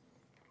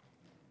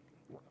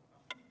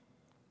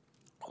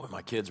 When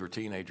my kids were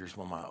teenagers,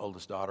 when my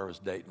oldest daughter was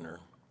dating her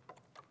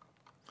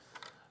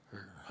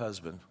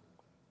husband,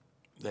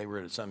 they were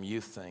at some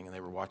youth thing, and they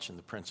were watching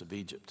The Prince of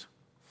Egypt.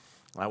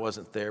 I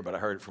wasn't there, but I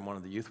heard it from one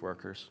of the youth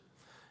workers.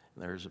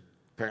 And there's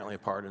apparently a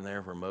part in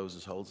there where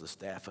Moses holds the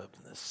staff up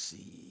and the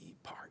sea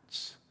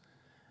parts.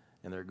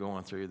 And they're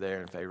going through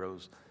there, and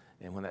Pharaoh's,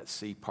 and when that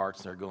sea parts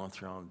and they're going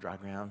through on dry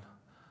ground,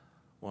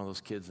 one of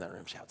those kids in that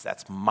room shouts,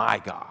 "That's my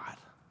God.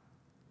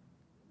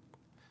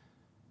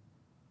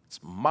 It's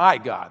my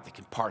God that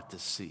can part the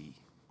sea.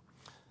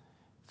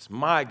 It's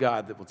my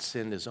God that would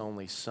send his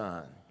only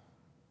son.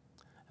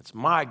 It's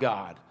my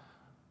God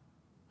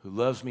who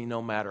loves me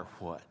no matter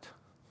what."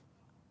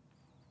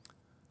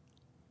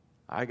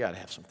 I got to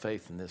have some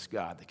faith in this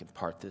God that can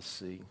part this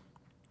sea.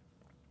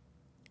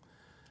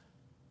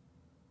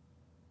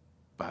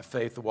 By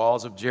faith, the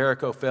walls of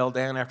Jericho fell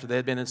down after they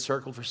had been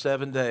encircled for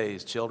 7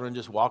 days. Children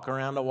just walk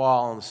around the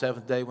wall. On the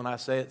seventh day, when I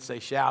say it, say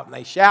shout, and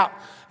they shout,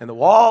 and the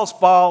walls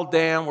fall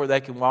down where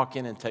they can walk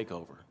in and take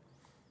over.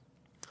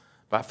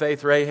 By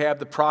faith, Rahab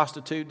the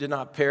prostitute did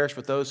not perish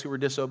with those who were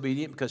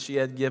disobedient, because she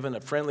had given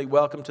a friendly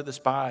welcome to the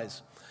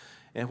spies.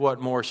 And what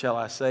more shall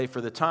I say?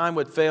 For the time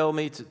would fail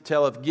me to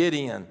tell of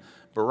Gideon,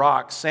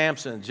 Barak,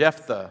 Samson,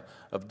 Jephthah,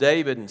 of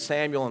David and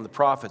Samuel and the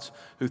prophets,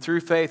 who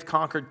through faith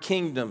conquered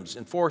kingdoms,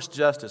 enforced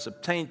justice,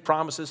 obtained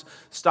promises,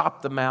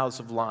 stopped the mouths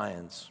of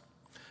lions,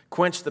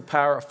 quenched the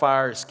power of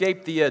fire,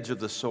 escaped the edge of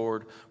the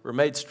sword, were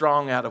made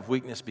strong out of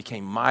weakness,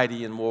 became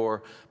mighty in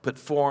war, put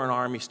foreign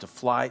armies to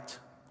flight.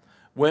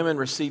 Women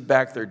received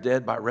back their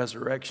dead by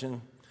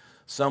resurrection.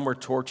 Some were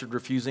tortured,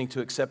 refusing to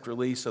accept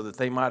release so that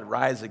they might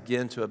rise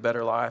again to a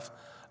better life.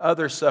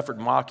 Others suffered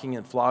mocking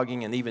and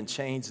flogging and even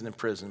chains and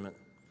imprisonment.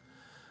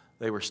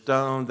 They were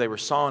stoned, they were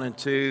sawn in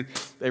two,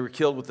 they were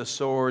killed with the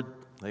sword.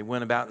 They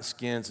went about in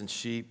skins and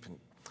sheep and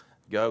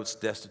goats,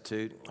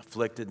 destitute,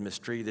 afflicted,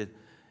 mistreated,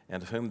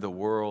 and of whom the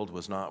world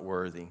was not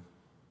worthy,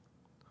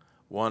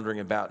 wandering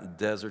about in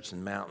deserts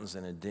and mountains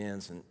and in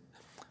dens and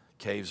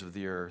caves of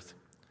the earth.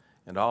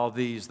 And all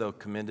these, though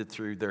commended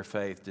through their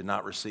faith, did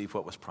not receive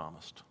what was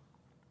promised,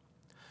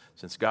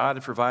 since God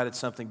had provided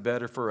something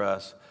better for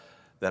us,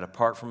 that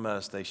apart from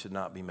us they should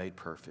not be made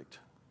perfect.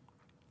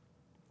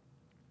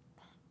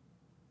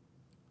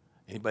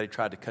 Anybody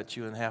tried to cut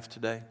you in half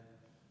today?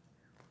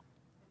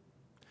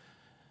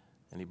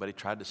 Anybody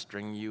tried to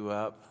string you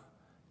up,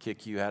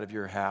 kick you out of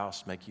your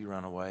house, make you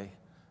run away?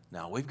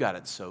 No, we've got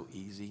it so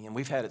easy, and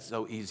we've had it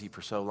so easy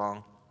for so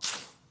long.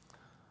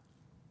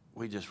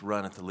 We just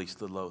run at the least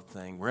little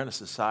thing. We're in a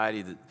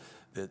society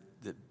that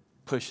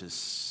pushes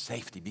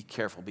safety. Be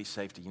careful, be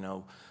safety. You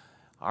know,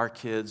 our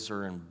kids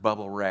are in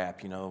bubble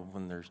wrap. You know,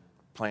 when they're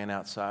playing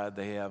outside,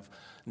 they have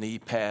knee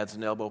pads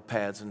and elbow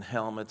pads and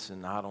helmets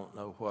and I don't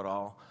know what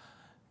all.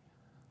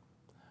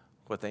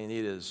 What they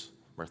need is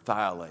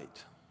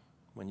merthiolate.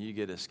 When you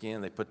get a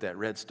skin, they put that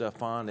red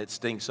stuff on. It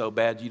stings so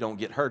bad you don't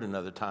get hurt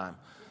another time,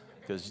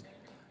 because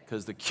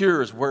the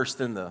cure is worse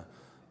than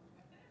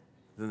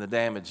the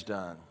damage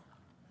done.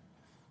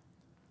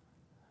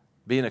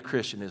 Being a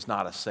Christian is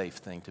not a safe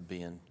thing to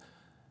be in.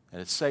 And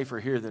it's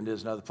safer here than it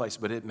is in other places,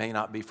 but it may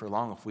not be for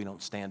long if we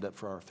don't stand up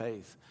for our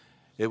faith.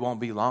 It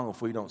won't be long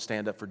if we don't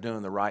stand up for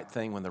doing the right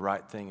thing when the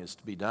right thing is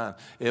to be done.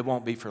 It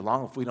won't be for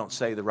long if we don't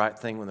say the right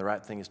thing when the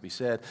right thing is to be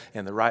said.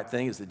 And the right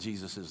thing is that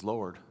Jesus is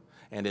Lord.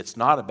 And it's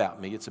not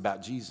about me, it's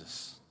about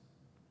Jesus.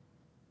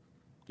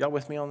 Y'all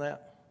with me on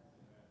that?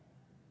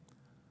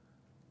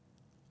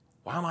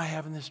 Why am I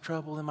having this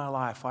trouble in my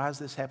life? Why is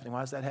this happening?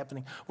 Why is that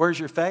happening? Where's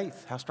your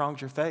faith? How strong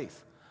is your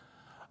faith?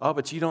 Oh,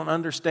 but you don't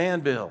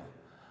understand, Bill.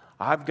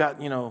 I've got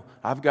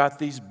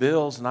these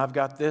bills and I've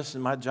got this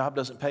and my job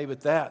doesn't pay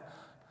with that.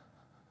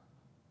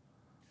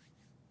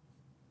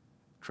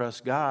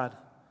 Trust God.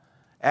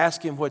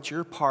 Ask him what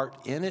your part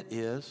in it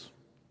is.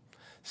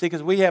 See,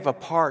 because we have a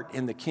part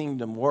in the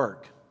kingdom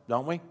work,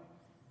 don't we?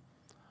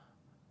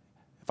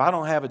 If I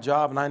don't have a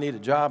job and I need a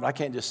job, I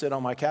can't just sit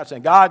on my couch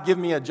saying, God, give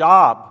me a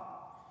job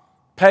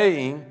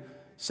paying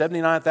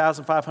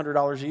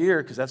 $79,500 a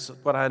year, because that's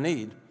what I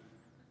need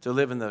to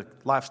live in the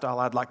lifestyle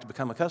I'd like to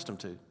become accustomed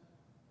to.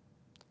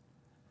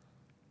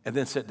 And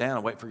then sit down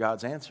and wait for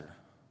God's answer.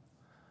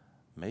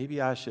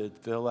 Maybe I should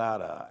fill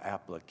out an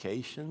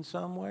application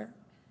somewhere.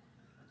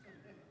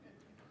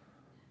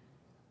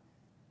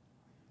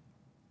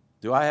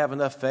 Do I have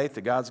enough faith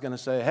that God's going to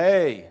say,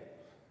 hey,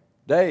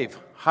 Dave,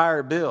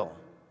 hire Bill?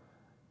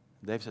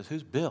 Dave says,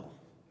 who's Bill?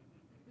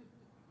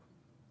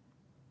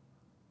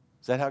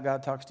 Is that how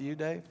God talks to you,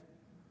 Dave?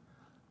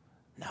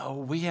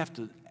 No, we have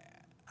to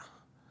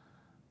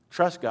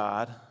trust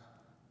God.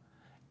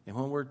 And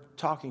when we're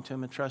talking to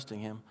him and trusting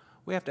him,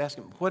 we have to ask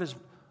him, what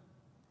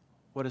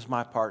is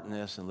my part in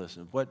this? And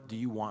listen, what do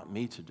you want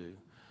me to do?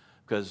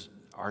 Because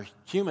our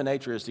human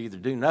nature is to either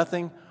do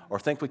nothing or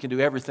think we can do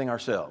everything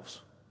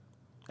ourselves.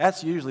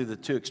 That's usually the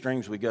two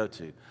extremes we go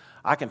to.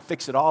 I can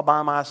fix it all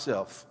by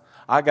myself.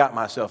 I got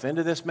myself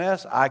into this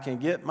mess. I can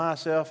get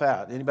myself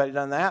out. Anybody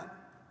done that?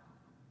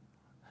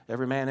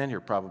 Every man in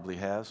here probably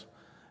has,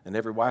 and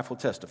every wife will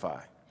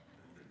testify.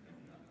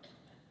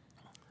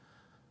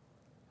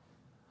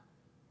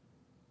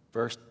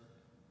 Verse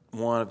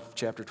 1 of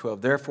chapter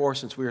 12. Therefore,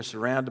 since we are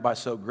surrounded by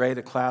so great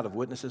a cloud of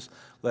witnesses,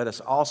 let us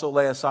also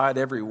lay aside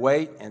every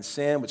weight and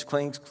sin which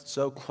clings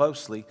so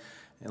closely,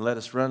 and let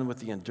us run with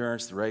the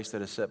endurance the race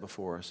that is set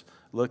before us,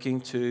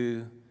 looking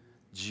to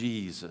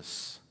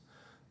Jesus,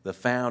 the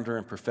founder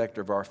and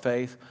perfecter of our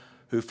faith,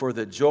 who for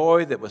the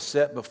joy that was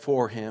set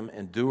before him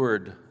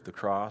endured the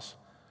cross,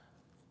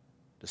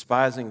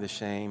 despising the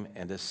shame,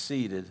 and is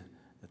seated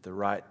at the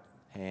right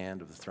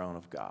hand of the throne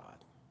of God.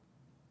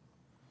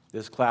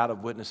 This cloud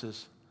of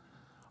witnesses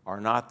are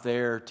not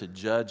there to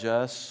judge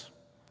us.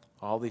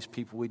 All these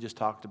people we just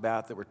talked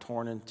about that were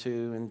torn in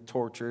two and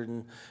tortured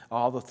and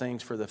all the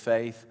things for the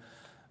faith,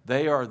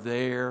 they are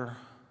there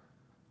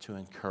to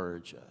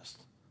encourage us,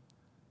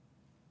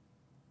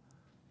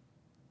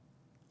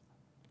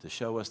 to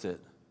show us that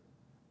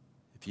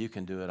if you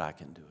can do it, I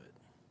can do it.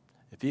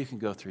 If you can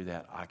go through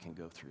that, I can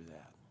go through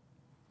that.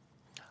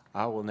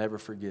 I will never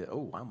forget.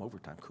 Oh, I'm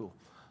overtime. Cool.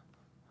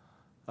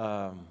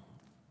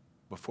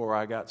 Before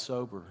I got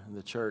sober in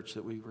the church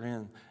that we were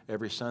in,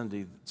 every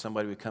Sunday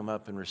somebody would come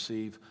up and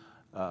receive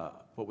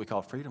what we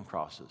call freedom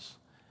crosses.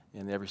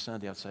 And every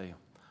Sunday I'd say,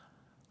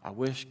 I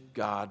wish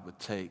God would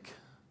take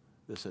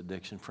this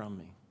addiction from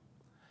me.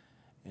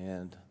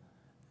 And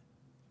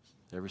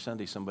every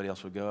Sunday somebody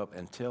else would go up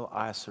until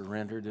I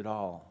surrendered it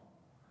all.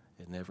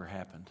 It never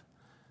happened.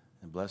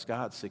 And bless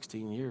God,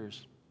 16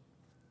 years,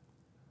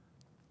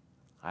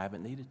 I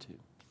haven't needed to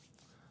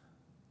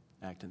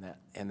act in that.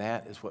 And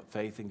that is what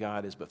faith in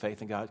God is. But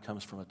faith in God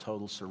comes from a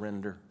total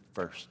surrender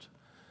first.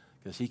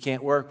 Because he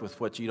can't work with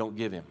what you don't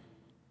give him.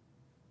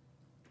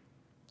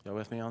 Y'all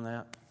with me on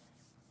that?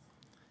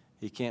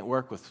 He can't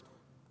work with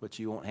what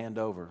you won't hand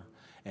over.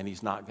 And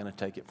he's not going to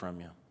take it from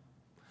you.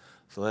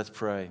 So let's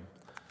pray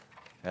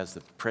as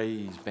the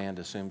praise band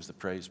assumes the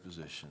praise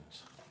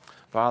positions.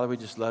 Father, we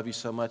just love you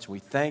so much. We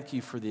thank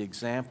you for the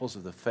examples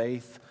of the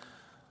faith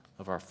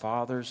of our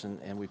fathers.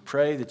 And we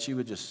pray that you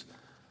would just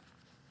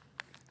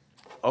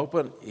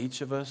open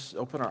each of us,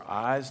 open our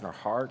eyes and our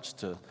hearts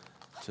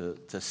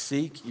to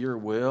seek your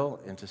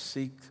will and to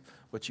seek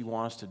what you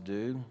want us to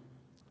do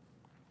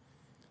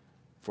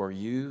for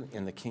you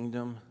in the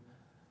kingdom,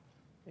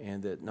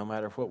 and that no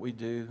matter what we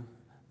do,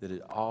 that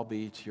it all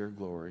be to your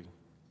glory.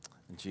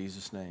 In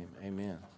Jesus' name, amen.